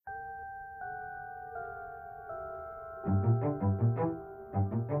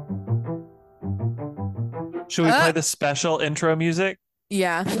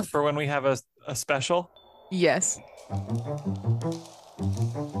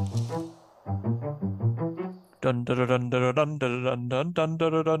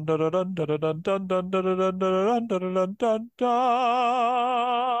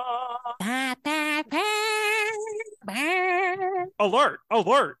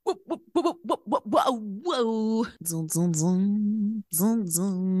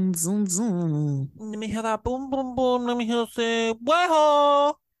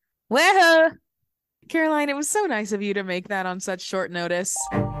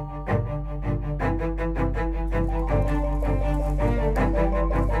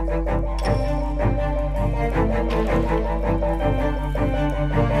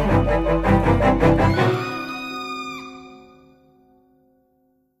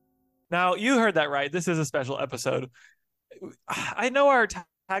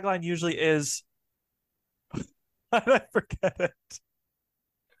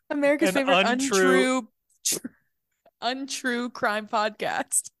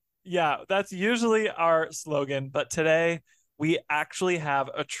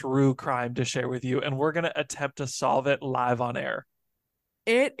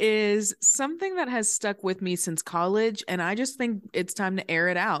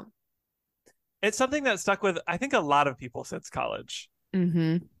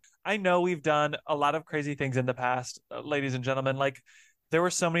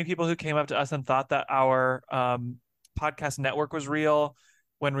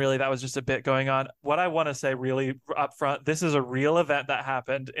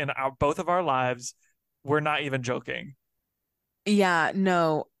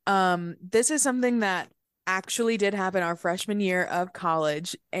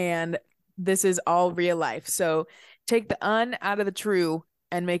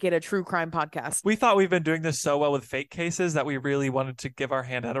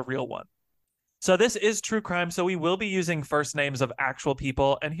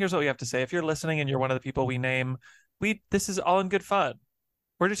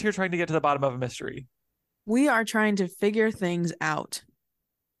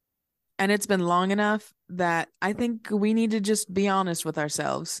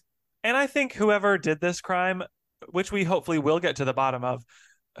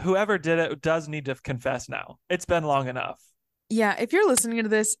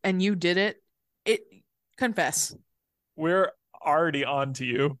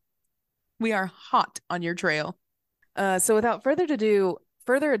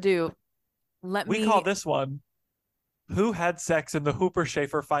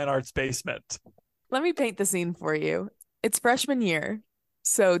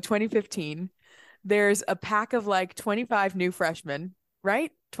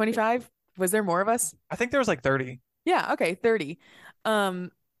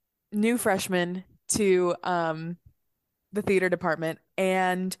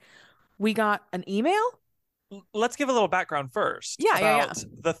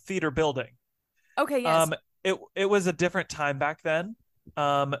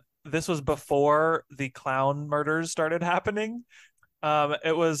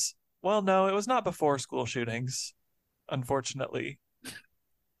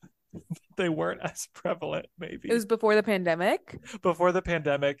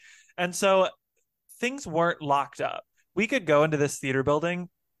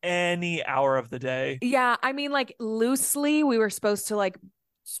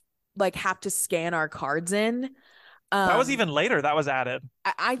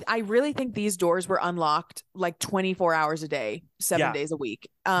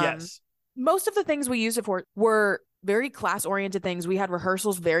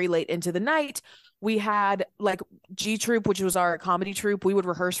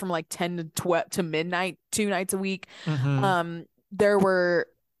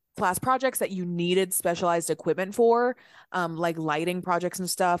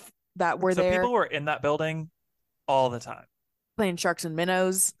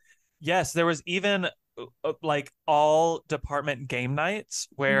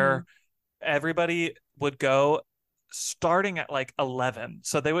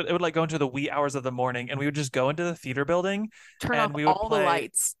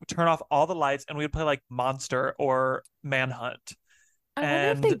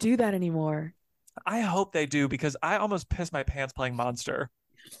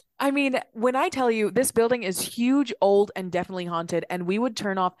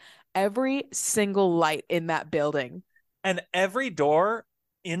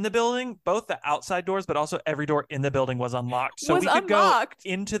in the building, both the outside doors, but also every door in the building was unlocked. So Was we could go unlocked.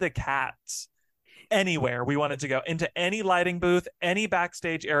 into the cats anywhere we wanted to go, into any lighting booth, any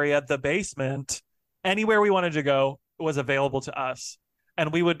backstage area, the basement, anywhere we wanted to go was available to us.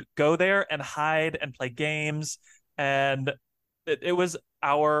 And we would go there and hide and play games. And it was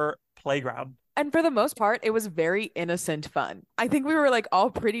our playground. And for the most part, it was very innocent fun. I think we were like all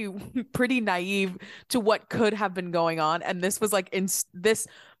pretty naive to what could have been going on. And this was like in this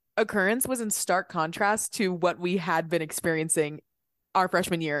occurrence was in stark contrast to what we had been experiencing our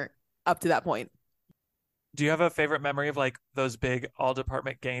freshman year up to that point. Do you have a favorite memory of like those big all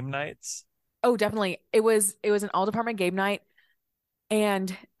department game nights? Oh, definitely. It was an all department game night.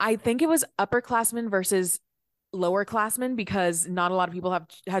 And I think it was upperclassmen versus lowerclassmen because not a lot of people have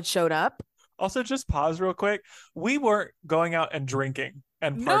had showed up. Also, just pause real quick. We weren't going out and drinking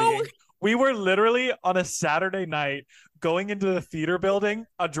and No. partying. We were literally on a Saturday night going into the theater building,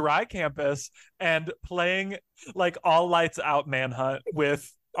 a dry campus, and playing like all lights out manhunt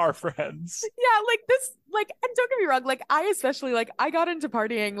with our friends. Yeah, like this, like, and don't get me wrong, like I especially like I got into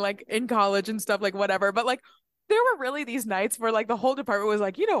partying like in college and stuff, like whatever, but like there were really these nights where like the whole department was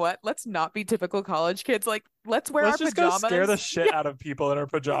like, you know what, let's not be typical college kids. Like, let's wear Let's our just pajamas. go scare the shit out of people in our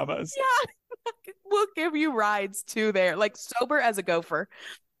pajamas. Yeah, we'll give you rides to there, like sober as a gopher.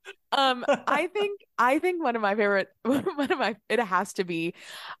 I think one of my favorite one of my it has to be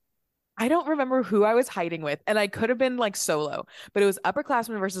I don't remember who I was hiding with, and I could have been like solo, but it was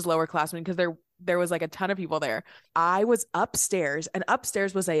upperclassmen versus lowerclassmen because there was like a ton of people there. I was upstairs, and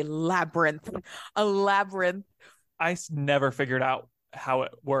upstairs was a labyrinth, a labyrinth. I never figured out how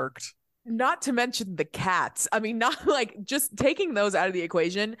it worked. Not to mention the cats. I mean, not like just taking those out of the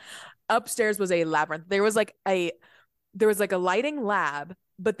equation. Upstairs was a labyrinth. There was like a lighting lab,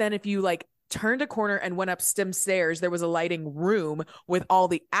 but then if you like turned a corner and went up stem stairs, there was a lighting room with all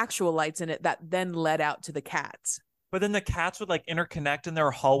the actual lights in it that then led out to the cats. But then the cats would like interconnect, and there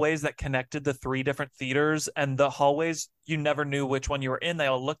were hallways that connected the three different theaters, and the hallways, you never knew which one you were in. They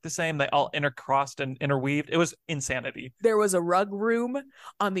all looked the same. They all intercrossed and interweaved. It was insanity. There was a rug room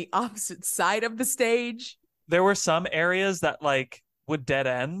on the opposite side of the stage. There were some areas that like would dead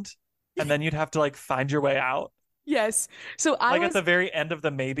end, and then you'd have to like find your way out. Yes. So I Like was at the very end of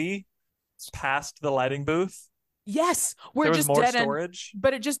the maybe past the lighting booth, yes, we're there was just more dead end, storage.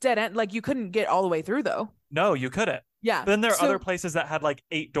 but it just dead end. Like you couldn't get all the way through though. No, you couldn't. Yeah. But then there are So other places that had like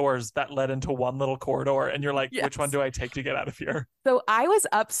 8 doors that led into one little corridor, and you're like, which one yes. do I take to get out of here? So I was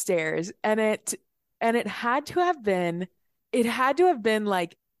upstairs, and it had to have been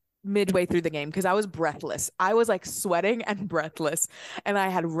like midway through the game because I was breathless. I was like sweating and breathless. And I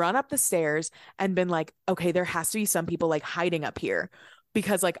had run up the stairs and been like, okay, there has to be some people like hiding up here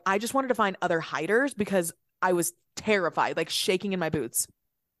because like I just wanted to find other hiders because I was terrified, like shaking in my boots.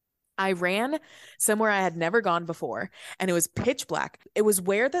 I ran somewhere I had never gone before and it was pitch black. It was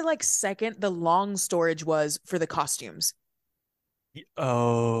where the long storage was for the costumes.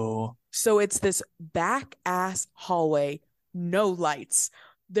 Oh, So it's this back ass hallway, no lights.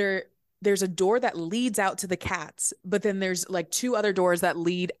 There's a door that leads out to the cats, but then there's like 2 other doors that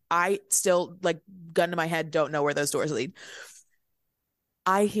lead. I still like gun to my head, don't know where those doors lead.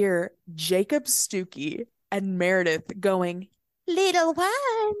 I hear Jacob Stuckey and Meredith going, little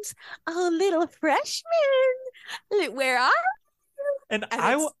ones, oh little freshmen, where are you? and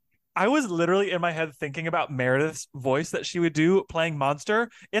And I was literally in my head thinking about Meredith's voice that she would do playing Monster.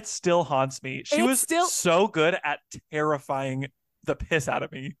 It still haunts me. She was so good at terrifying the piss out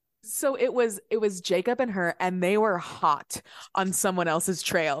of me. So it was Jacob and her, and they were hot on someone else's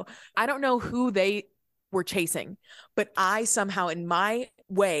trail. I don't know who they were chasing, but I somehow in my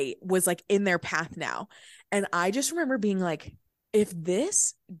way was like in their path now. And I just remember being like, if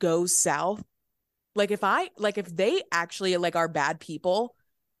this goes south, like if they actually like are bad people,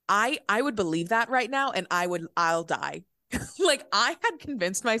 I would believe that right now and I'll die. Like I had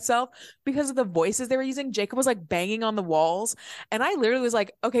convinced myself because of the voices they were using. Jacob was like banging on the walls, and I literally was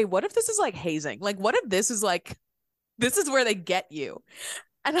like, okay, what if this is like hazing? Like, what if this is where they get you?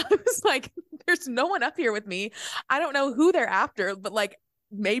 And I was like, there's no one up here with me. I don't know who they're after, but like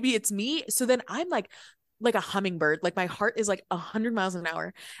maybe it's me. So then I'm like a hummingbird. Like my heart is like 100 miles an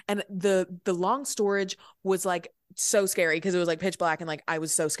hour. And the long storage was like so scary because it was like pitch black and like I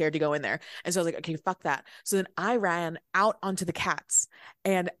was so scared to go in there. And so I was like, okay, fuck that. So then I ran out onto the cats,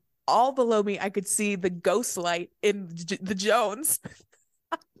 and all below me I could see the ghost light in the Jones.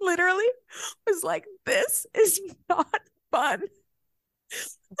 I literally was like, this is not fun.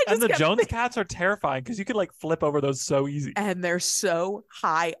 And the Jones cats are terrifying because you could like flip over those so easy. And they're so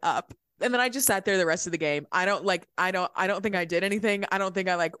high up. And then I just sat there the rest of the game. I don't think I did anything. I don't think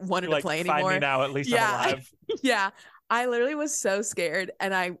I like wanted You're to like, play find me anymore. now, at least I'm Yeah. alive. Yeah. I literally was so scared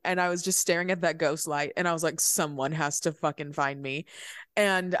and I was just staring at that ghost light and I was like, someone has to fucking find me.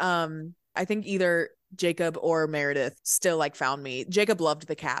 And I think either Jacob or Meredith still like found me. Jacob loved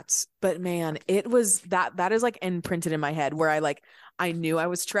the cats, but man, it was that is like imprinted in my head where I knew I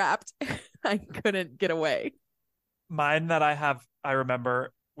was trapped. I couldn't get away. Mine that I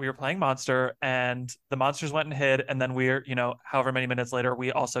remember we were playing Monster and the monsters went and hid. And then however many minutes later,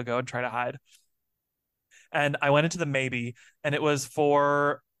 we also go and try to hide. And I went into the maybe, and it was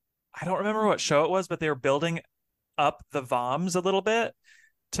for, I don't remember what show it was, but they were building up the VOMs a little bit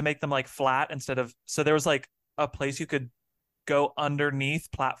to make them like flat instead of, so there was like a place you could go underneath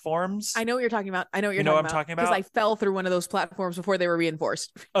platforms. I know what you're talking about. I know what You you're know what talking I'm about talking because about? I fell through one of those platforms before they were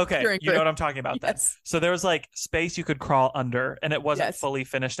reinforced. Okay, Through and you know through. what I'm talking about then. Yes. So there was like space you could crawl under, and it wasn't Yes. fully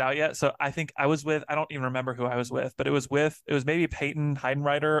finished out yet. So I think I don't even remember who I was with, but it was maybe Peyton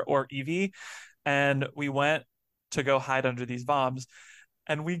Heidenreiter or Evie, and we went to go hide under these bombs,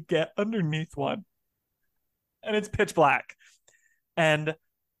 and we get underneath one, and it's pitch black, and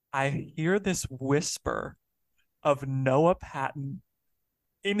I hear this whisper of Noah Patton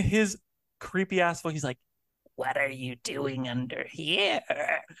in his creepy ass voice. He's like, "What are you doing under here?"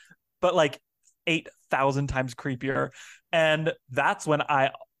 But like 8,000 times creepier. And that's when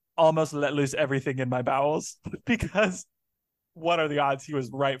I almost let loose everything in my bowels because what are the odds he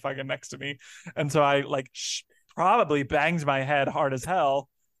was right fucking next to me? And so I like probably banged my head hard as hell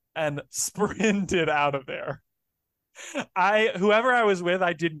and sprinted out of there. Whoever I was with,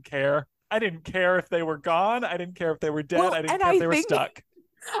 I didn't care. I didn't care if they were gone. I didn't care if they were dead. Well, I didn't and care if I they were think stuck.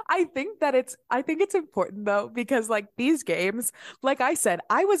 I think it's important though, because like these games, like I said,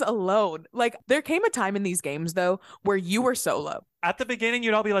 I was alone. Like there came a time in these games though where you were solo. At the beginning,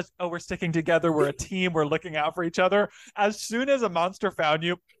 you'd all be like, "Oh, we're sticking together. We're a team. We're looking out for each other." As soon as a monster found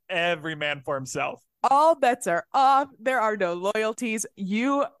you, every man for himself. All bets are off. There are no loyalties.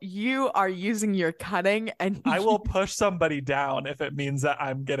 You are using your cunning and I will push somebody down if it means that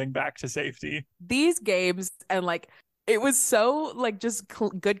I'm getting back to safety. these games and like it was so like just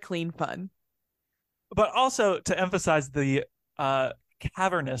good clean fun. But also to emphasize the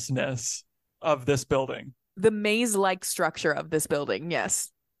cavernousness of this building The maze-like structure of this building.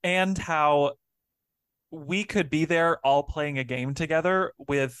 Yes. and how we could be there all playing a game together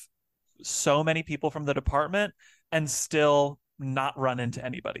with so many people from the department and still not run into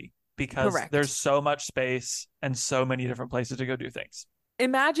anybody because Correct. there's so much space and so many different places to go do things.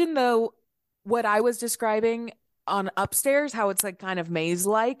 Imagine though what I was describing on upstairs, how it's like kind of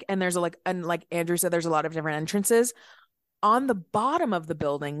maze-like, and there's a like and like Andrew said, there's a lot of different entrances. On the bottom of the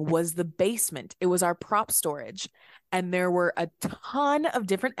building was the basement. It was our prop storage, and there were a ton of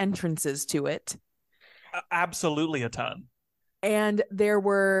different entrances to it. Absolutely a ton. And there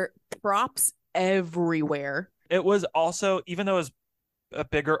were props everywhere. It was also, even though it was a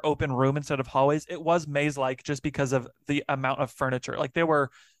bigger open room instead of hallways, it was maze-like just because of the amount of furniture. Like there were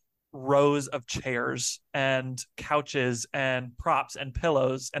rows of chairs and couches and props and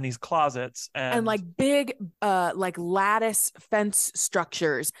pillows and these closets And like big like lattice fence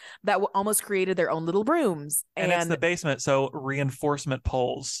structures that almost created their own little rooms. And it's the basement, so reinforcement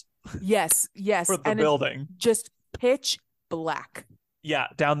poles yes, for the and building. Just pitch black. Yeah,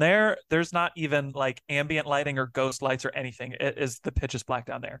 down there, there's not even like ambient lighting or ghost lights or anything. It is the pitch is black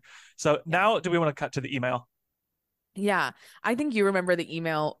down there. So now do we want to cut to the email? Yeah, I think you remember the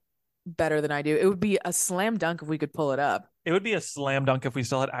email better than I do. It would be a slam dunk if we could pull it up. It would be a slam dunk if we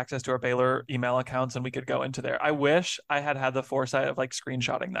still had access to our Baylor email accounts and we could go into there. I wish I had the foresight of like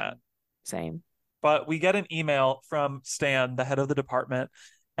screenshotting that. Same. But we get an email from Stan, the head of the department,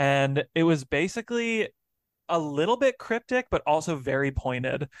 and it was basically a little bit cryptic, but also very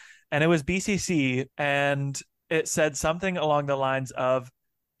pointed. And it was BCC, and it said something along the lines of,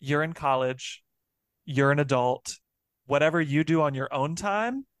 "You're in college, you're an adult. Whatever you do on your own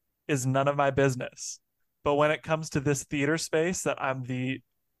time is none of my business. But when it comes to this theater space that I'm the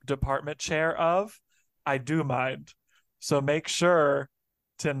department chair of, I do mind. So make sure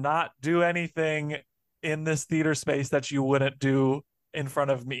to not do anything in this theater space that you wouldn't do in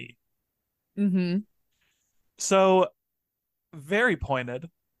front of me." Mm-hmm. So very pointed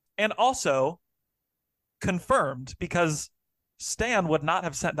and also confirmed because Stan would not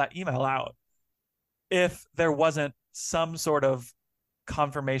have sent that email out if there wasn't some sort of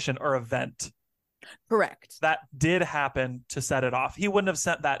confirmation or event Correct. that did happen to set it off. He wouldn't have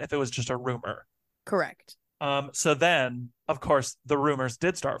sent that if it was just a rumor. Correct. So then, of course, the rumors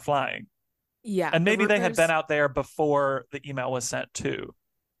did start flying. Yeah. And maybe they had been out there before the email was sent too.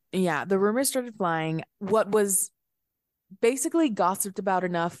 Yeah, the rumors started flying. What was basically gossiped about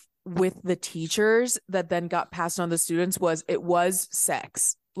enough with the teachers that then got passed on to the students was it was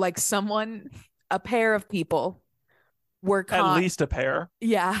sex. Like someone, a pair of people were At caught. least a pair.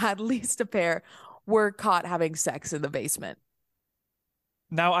 Yeah, at least a pair were caught having sex in the basement.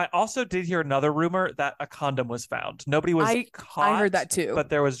 Now, I also did hear another rumor that a condom was found. Nobody was I heard caught, that too. but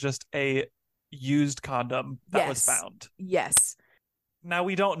there was just a used condom that was Yes. found. Yes. Now,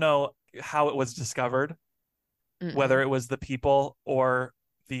 we don't know how it was discovered, whether Mm-mm. it was the people or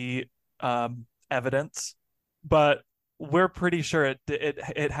the evidence, but we're pretty sure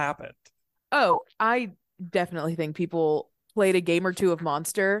it happened. Oh, I definitely think people played a game or two of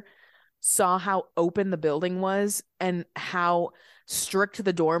Monster, saw how open the building was and how strict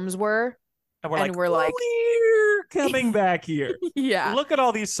the dorms were, And we're and like, we're like, we're coming back here. yeah. Look at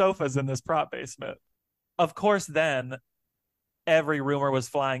all these sofas in this prop basement. Of course, then every rumor was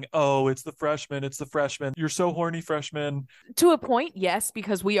flying. Oh, it's the freshmen. It's the freshmen. You're so horny, freshmen. To a point, yes,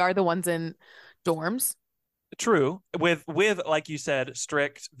 because we are the ones in dorms. True. With like you said,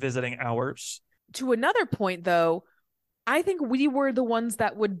 strict visiting hours. To another point, though, I think we were the ones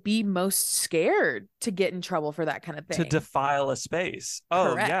that would be most scared to get in trouble for that kind of To thing. defile a space.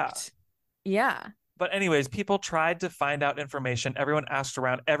 Oh, yeah. Correct. Yeah. But anyways, people tried to find out information. Everyone asked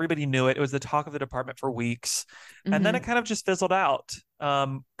around. Everybody knew it. It was the talk of the department for weeks. And then Mm-hmm. it kind of just fizzled out.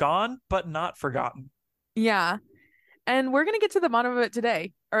 Gone, but not forgotten. Yeah. And we're going to get to the bottom of it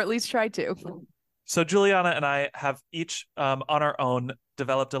today, or at least try to. So Juliana and I have each on our own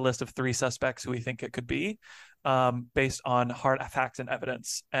developed a list of 3 suspects who we think it could be, based on hard facts and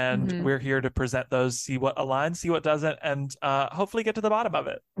evidence. And Mm-hmm. we're here to present those, see what aligns, see what doesn't, and hopefully get to the bottom of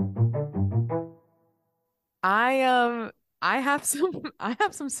it. I have some I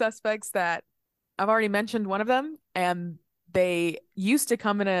have some suspects that I've already mentioned one of them, and they used to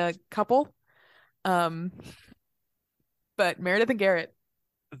come in a couple. Um, but Meredith and Garrett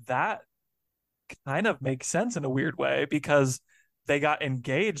That kind of makes sense in a weird way because they got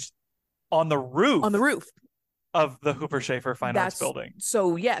engaged on the on the roof roof. of the Hooper-Schaefer Fine Arts That's building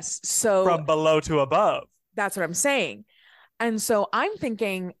so yes. So from below to above that's what I'm saying. And so I'm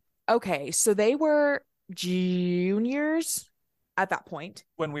thinking, okay, so they were juniors at that point.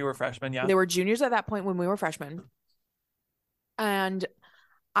 when we were freshmen. Yeah. They were juniors at that point when we were freshmen. And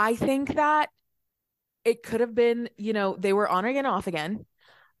I think that it could have been, they were on again, off again.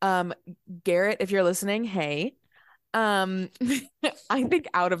 Um, Garrett, if you're listening, hey. Um, I think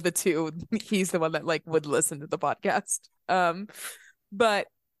out of the two, he's the one that like would listen to the podcast. But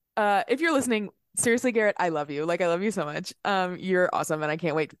if you're listening, seriously, Garrett, I love you. Like I love you so much. You're awesome, and I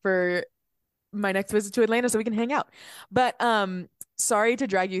can't wait for my next visit to Atlanta so we can hang out. But sorry to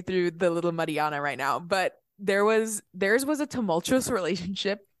drag you through the little Mariana right now, but theirs was a tumultuous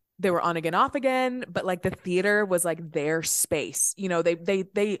relationship. They were on again, off again, but like the theater was like their space.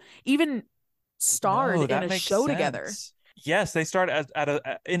 They even starred No, in that a makes show together. sense. Yes, they started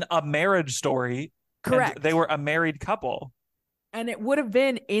in a marriage story, and Correct. they were a married couple. And it would have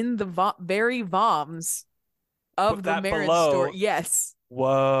been in the very VOMs of Put the that marriage story. below. Yes.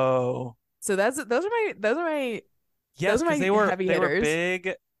 Whoa. So those Yes, are because my they heavy were hitters.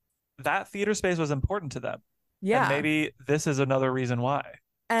 big. That theater space was important to them, and Yeah. maybe this is another reason why.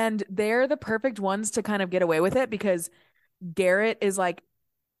 And they're the perfect ones to kind of get away with it because Garrett is like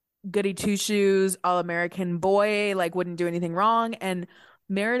goody two shoes, all American boy, like wouldn't do anything wrong. And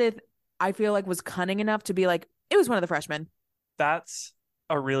Meredith, I feel like was cunning enough to be like, it was one of the freshmen. That's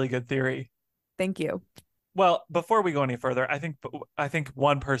a really good theory. Thank you. Well, before we go any further, I think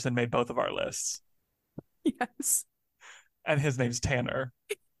one person made both of our lists, Yes. and his name's Tanner.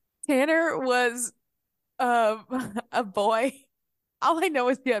 Tanner was a boy. All I know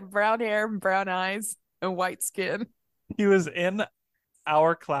is he had brown hair, brown eyes, and white skin. He was in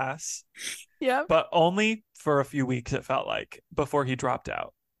our class, Yep. but only for a few weeks, it felt like, before he dropped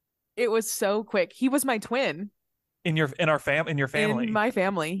out. It was so quick. He was my twin In your family. in my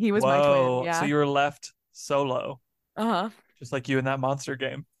family. He was my Whoa. twin. Yeah. So you were left solo, Uh-huh. just like you in that monster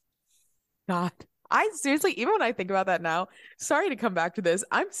game. God. I seriously, even when I think about that now, sorry to come back to this,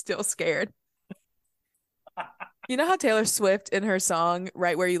 I'm still scared. You know how Taylor Swift in her song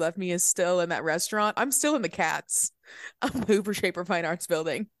Right Where You Left Me is still in that restaurant? I'm still in the cats of the Hooper-Schaefer Fine Arts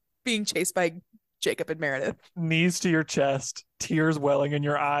building, being chased by Jacob and Meredith, Knees to your chest, tears welling in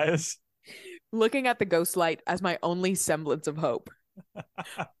your eyes. looking at the ghost light as my only semblance of hope.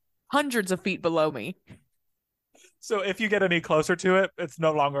 Hundreds of feet below me. So if you get any closer to it, it's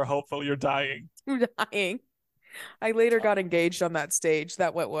no longer hopeful. You're dying. I'm dying. I later got engaged on that stage.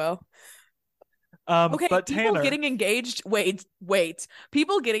 That went well. Okay, But people Tanner, getting engaged. Wait.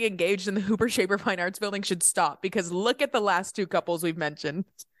 People getting engaged in the Hooper-Schaefer Fine Arts Building should stop because look at the last two couples we've mentioned.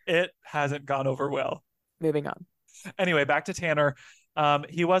 it hasn't gone over well. Moving on. Anyway, back to Tanner.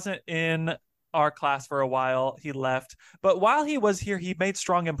 He wasn't in our class for a while. He left. But while he was here, he made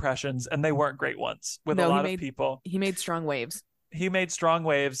strong impressions, and they weren't great ones with a No, lot of people. he made strong waves. He made strong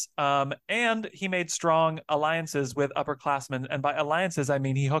waves, and he made strong alliances with upperclassmen. And by alliances, I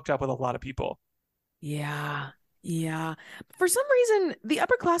mean he hooked up with a lot of people. Yeah. Yeah. For some reason, the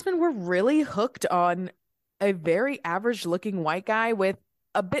upperclassmen were really hooked on a very average looking white guy with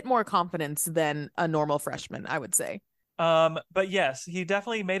a bit more confidence than a normal freshman, I would say. But yes, he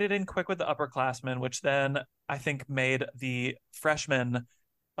definitely made it in quick with the upperclassmen, which then I think made the freshmen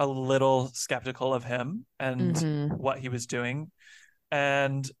a little skeptical of him and Hmm. what he was doing.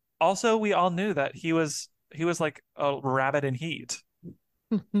 And also we all knew that he was like a rabbit in heat.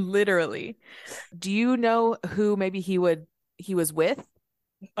 Literally. Do you know who maybe he was with?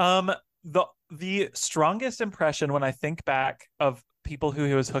 Um the strongest impression when I think back of people who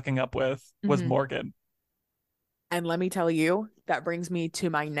he was hooking up with was Hmm. Morgan. And let me tell you, that brings me to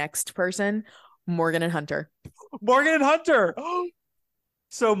my next person, Morgan and Hunter. Morgan and Hunter.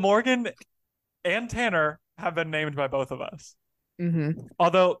 So Morgan and Tanner have been named by both of us. Hmm.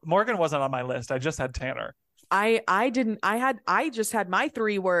 Although Morgan wasn't on my list. I just had Tanner. I didn't I just had my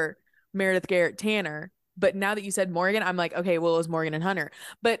three were Meredith, Garrett, Tanner. But now that you said Morgan, I'm like, okay, well, it was Morgan and Hunter.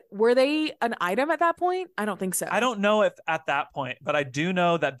 But were they an item at that point? I don't think I so. don't know if at that point, but I do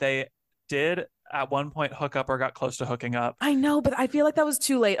know that they did at one point hook up or got close to hooking up. I know, but I feel like that was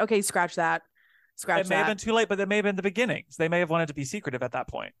too late. Okay, scratch that. It Scratch may have that. been too late, but it may have been the beginnings. They may have wanted to be secretive at that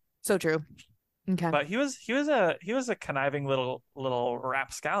point. So true. Okay. But he was a conniving little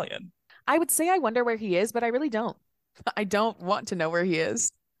rapscallion. I would say I wonder where he is, but I really don't. I don't want to know where he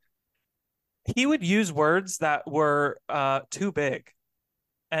is. He would use words that were too big,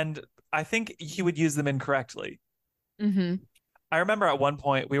 and I think he would use them incorrectly. Hmm. I remember at one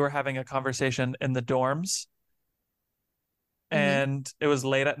point we were having a conversation in the dorms, Hmm. and it was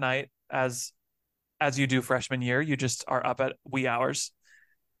late at night, as you do freshman year. You just are up at wee hours,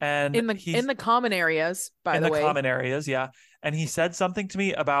 and In he's the common areas, by in the the way. common areas, yeah. And he said something to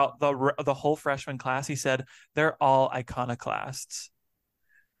me about the whole freshman class. He said they're all iconoclasts,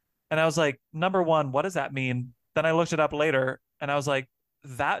 and I was like, number one, what does that mean? Then I looked it up later, and I was like,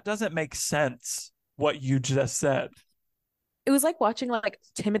 that doesn't make sense. What you just said. It was like watching like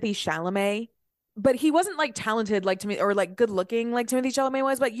Timothy Chalamet, but he wasn't like talented like Timothy or like good looking like Timothy Chalamet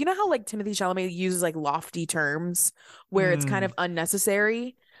was. But you know how like Timothy Chalamet uses like lofty terms where it's kind Mm. of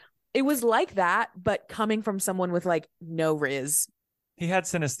unnecessary. It was like that, but coming from someone with like no riz. He had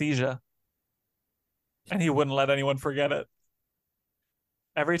synesthesia, and he wouldn't let anyone forget it.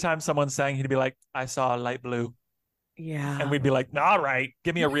 Every time someone sang, he'd be like, "I saw a light blue," and Yeah. we'd be like, "All right,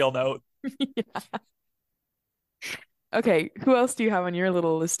 give me a real note." Okay, who else do you have on your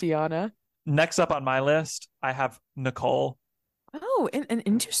little listiana? Next up on my list, I have Nicole, Oh, an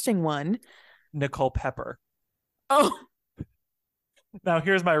interesting one. Nicole Pepper. Oh, Now,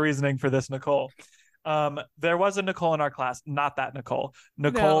 here's my reasoning for this Nicole. There was a Nicole in our class, not that Nicole,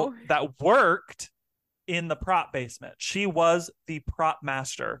 Nicole no. that worked in the prop basement. She was the prop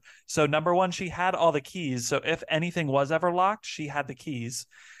master. So, number one, she had all the keys. So, if anything was ever locked, she had the keys.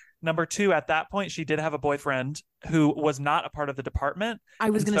 Number two, at that point, she did have a boyfriend who was not a part of the department. I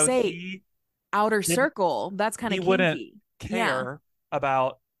was And gonna so say outer didn't, circle. That's kind he of wouldn't kinky. Yeah. care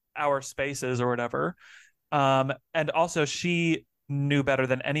about our spaces or whatever. And also, she knew better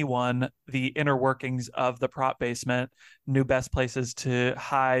than anyone the inner workings of the prop basement, knew best places to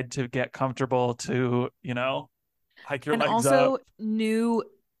hide, to get comfortable, to, hike your And legs up. also knew,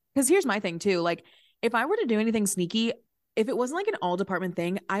 because here's my thing too. Like, if I were to do anything sneaky, if it wasn't like an all department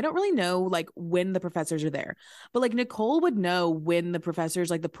thing, I don't really know like when the professors are there. But like Nicole would know when the professors,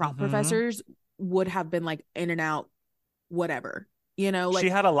 like the prop Hmm. professors, would have been like in and out, whatever. She Like,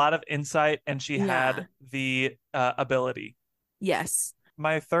 had a lot of insight and she had yeah. the ability. Yes.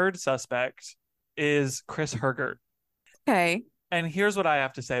 My third suspect is Chris Hergert. Okay. And here's what I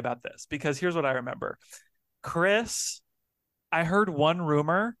have to say about this, because here's what I remember. Chris, I heard one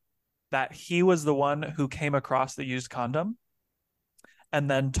rumor that he was the one who came across the used condom and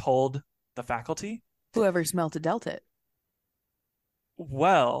then told the faculty. Whoever smelt it dealt it.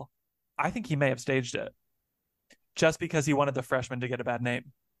 Well, I think he may have staged it just because he wanted the freshmen to get a bad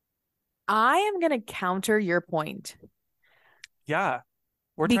name. I am going to counter your point Yeah,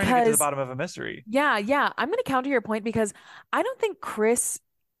 we're trying to get to the because, bottom of a mystery. yeah, I'm going to counter your point because I don't think Chris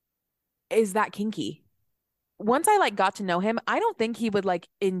is that kinky. Once I like got to know him, I don't think he would like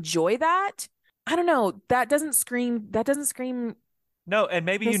enjoy that. I don't know. That doesn't scream No, and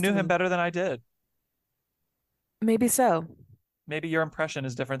maybe you this to knew him me. better than I did. Maybe so. Maybe your impression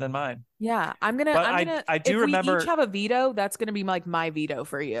is different than mine. Yeah. I'm gonna But I'm gonna I do if we each remember. have a veto, that's gonna be like my veto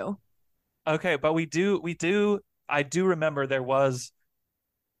for you. Okay, but I do remember there was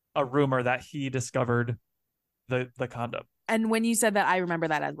a rumor that he discovered the condom. And when you said that, I remember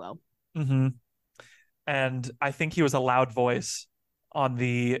that as well. Mm-hmm. And I think he was a loud voice on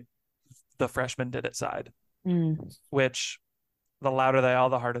the freshman did it side, Mm, which the louder they are,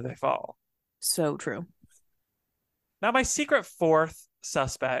 the harder they fall. so true. Now, my secret fourth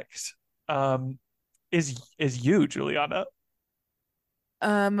suspect um, is you, Juliana.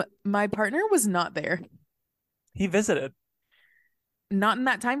 My partner was not there. He visited. Not in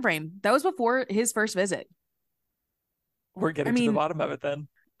that time frame. That was before his first visit. We're I getting to the mean, bottom of it then.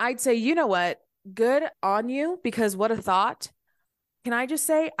 I'd say, you know what? Good on you because what a thought. Can I just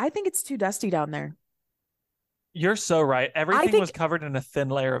say, I think it's too dusty down there. You're so right. I Everything was think, covered in a thin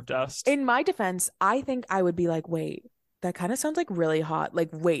layer of dust. in my defense, I think I would be like, wait, that kind of sounds like really hot. Like,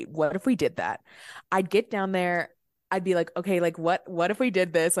 wait, what if we did that? I'd get down there. I'd be like, okay, like what if we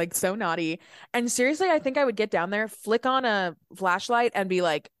did this? Like so naughty. And seriously, I think I would get down there, flick on a flashlight and be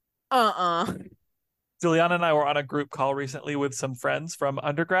like, uh-uh. Juliana and I were on a group call recently with some friends from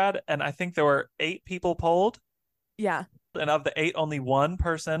undergrad, and I think there were 8 people polled, Yeah, and of the 8, only one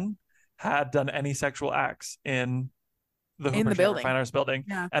person had done any sexual acts in the in the Hooper-Schaefer building. Fine Arts building,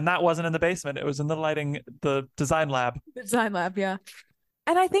 Yeah. and that wasn't in the basement. It was in the design lab. The design lab, yeah.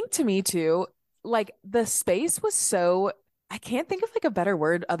 And I think to me too, like the space was so, I can't think of like a better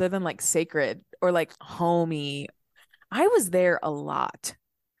word other than like sacred or like homey. I was there a lot.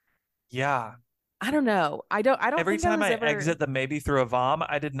 Yeah. I don't know. I don't Every think I time was I ever, exit the maybe through a vom,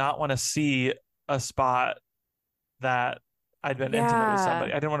 I did not want to see a spot that I'd been intimate with somebody.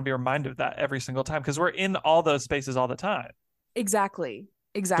 yeah, I didn't want to be reminded of that every single time because we're in all those spaces all the time. exactly.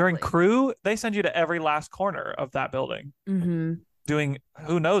 During Exactly. crew, they send you to every last corner of that building Mm-hmm. doing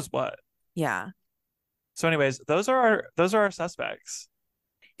who knows what. Yeah. So, anyways, those are our suspects.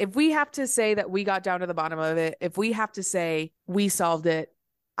 If we have to say that we got down to the bottom of it, if we have to say we solved it,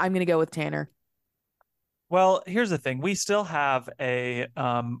 I'm gonna go with Tanner Well, here's the thing: we still have a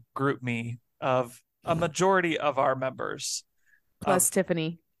group me of a majority of our members plus of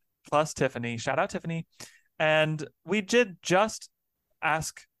Tiffany. plus Tiffany. Shout out Tiffany. And we did just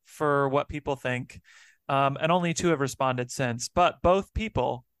ask for what people think, and only 2 have responded since. But both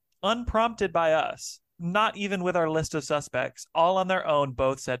people, unprompted by us, not even with our list of suspects, all on their own,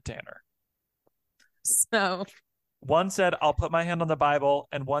 both said Tanner. So One said, I'll put my hand on the Bible,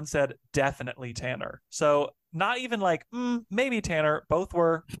 and one said, definitely Tanner. So not even like, maybe Tanner. Both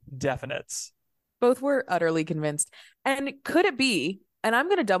were definites. both were utterly convinced. And could it be, and I'm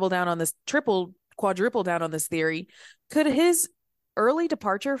going to double down on this, triple, quadruple down on this theory, could his early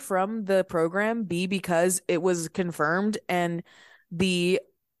departure from the program be because it was confirmed and the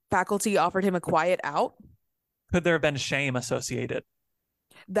faculty offered him a quiet out? Could there have been shame associated?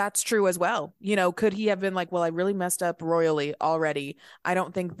 That's true as well. You know, could he have been like, well, I really messed up royally already. I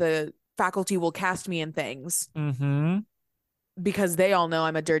don't think the faculty will cast me in things Mm-hmm. because they all know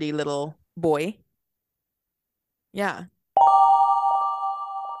I'm a dirty little boy. Yeah.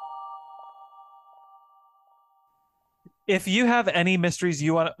 If you have any mysteries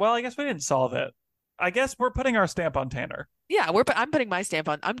you want, well, I guess we didn't solve it. I guess we're putting our stamp on Tanner. Yeah, I'm putting my stamp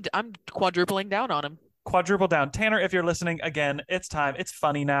on. I'm quadrupling down on him. Quadruple down. Tanner, if you're listening, again, it's time. It's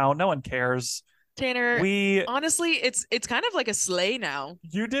funny now. No one cares. Tanner, We, honestly, it's kind of like a sleigh now,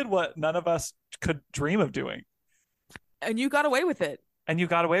 you did what none of us could dream of doing, and you got away with it. and you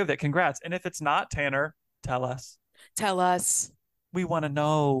got away with it. Congrats. And if it's not Tanner, tell us. Tell us. We want to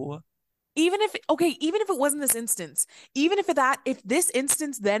know. Even if okay, even if it wasn't this instance, even if this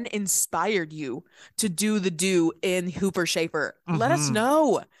instance then inspired you to do the do in Hooper-Schaefer, let us Mm-hmm.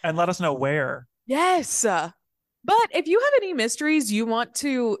 know. And let us know where. Yes. But if you have any mysteries you want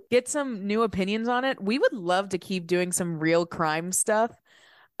to get some new opinions on it, we would love to keep doing some real crime stuff.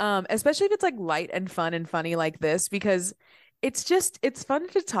 Especially if it's like light and fun and funny like this, because it's fun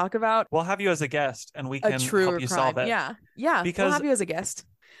to talk about We'll have you as a guest, and we a can true help you crime. solve it. Yeah. Yeah. We'll Because have you as a guest.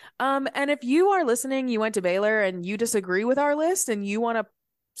 And if you are listening, you went to Baylor and you disagree with our list and you want to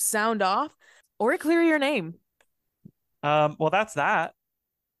sound off or clear your name. well, that's that.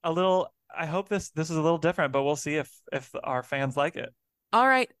 A little. I hope this is a little different, but we'll see if our fans like it. All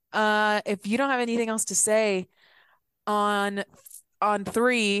right. If you don't have anything else to say on on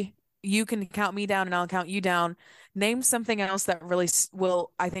three, you can count me down and I'll count you down. Name something else that really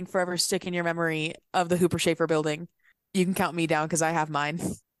will, I think, forever stick in your memory of the Hooper Schaefer building. You can count me down because I have mine.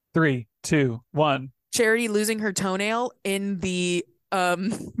 Three, two, one. Charity losing her toenail in the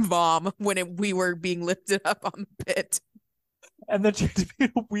vom when we were being lifted up on the pit. And then she had to be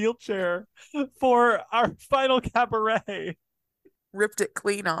in a wheelchair for our final cabaret. Ripped it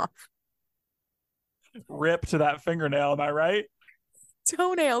clean off. Rip to that fingernail, am I right?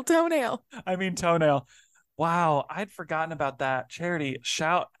 Toenail. I mean toenail. Wow, I'd forgotten about that. Charity,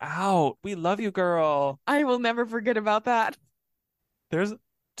 shout out. We love you, girl. I will never forget about that. There's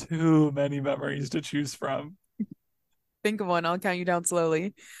too many memories to choose from. Think of one. I'll count you down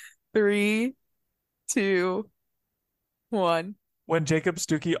slowly. 3, 2, 1. When Jacob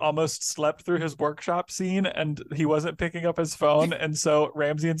Stuckey almost slept through his workshop scene and he wasn't picking up his phone. And so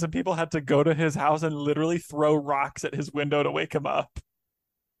Ramsey and some people had to go to his house and literally throw rocks at his window to wake him up.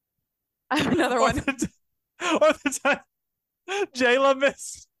 I have another one. Or the time Jayla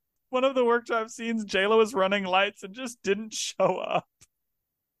missed one of the workshop scenes. Jayla was running lights and just didn't show up.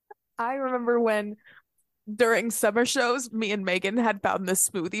 I remember when during summer shows, me and Megan had found this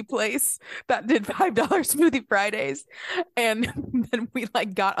smoothie place that did $5 smoothie Fridays. And then we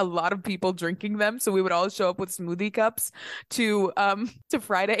like got a lot of people drinking them. So we would all show up with smoothie cups to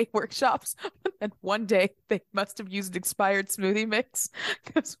Friday workshops. And one day they must have used expired smoothie mix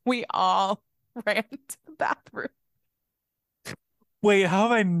because we all ran to the bathroom. Wait, how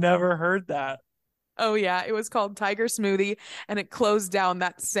have I never heard that? Oh yeah, it was called Tiger Smoothie and it closed down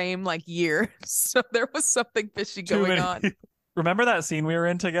that same like year. So there was something fishy going on. Remember that scene we were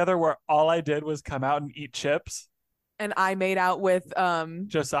in together where all I did was come out and eat chips? And I made out with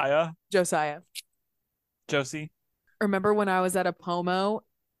Josiah. Josie. Remember when I was at a Pomo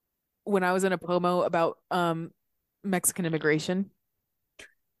when I was in a Pomo about Mexican immigration?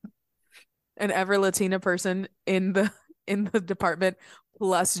 And every Latina person in the department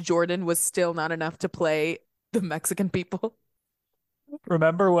plus Jordan was still not enough to play the Mexican people.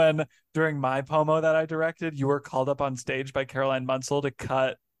 Remember when during my Pomo that I directed, you were called up on stage by Caroline Munsell to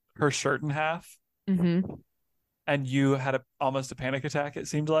cut her shirt in half? Mm-hmm. And you had almost a panic attack, it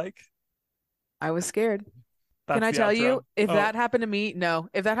seemed like. I was scared. That's Can I tell outro. you, if that happened to me, no.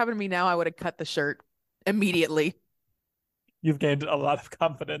 If that happened to me now, I would have cut the shirt immediately. You've gained a lot of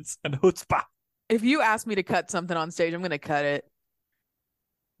confidence and chutzpah. If you ask me to cut something on stage, I'm going to cut it.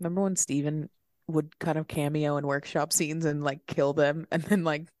 Remember when Steven would kind of cameo in workshop scenes and like kill them? And then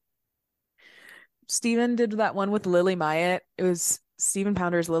like Steven did that one with Lily Myatt. It was Steven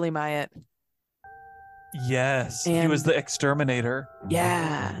Pounder's Lily Myatt. Yes. He was the exterminator.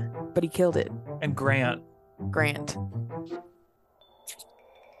 Yeah. But he killed it. And Grant.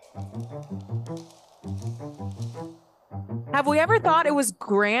 Have we ever thought it was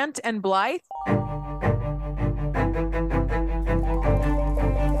Grant and Blythe?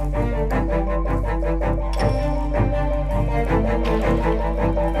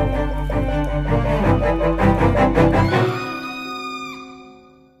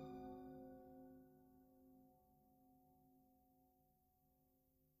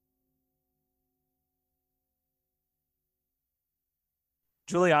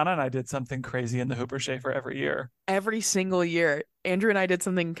 Juliana and I did something crazy in the Hooper-Schaefer every year. Every single year. Andrew and I did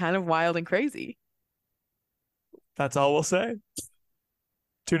something kind of wild and crazy. That's all we'll say.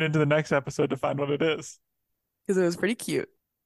 Tune into the next episode to find what it is. Because it was pretty cute.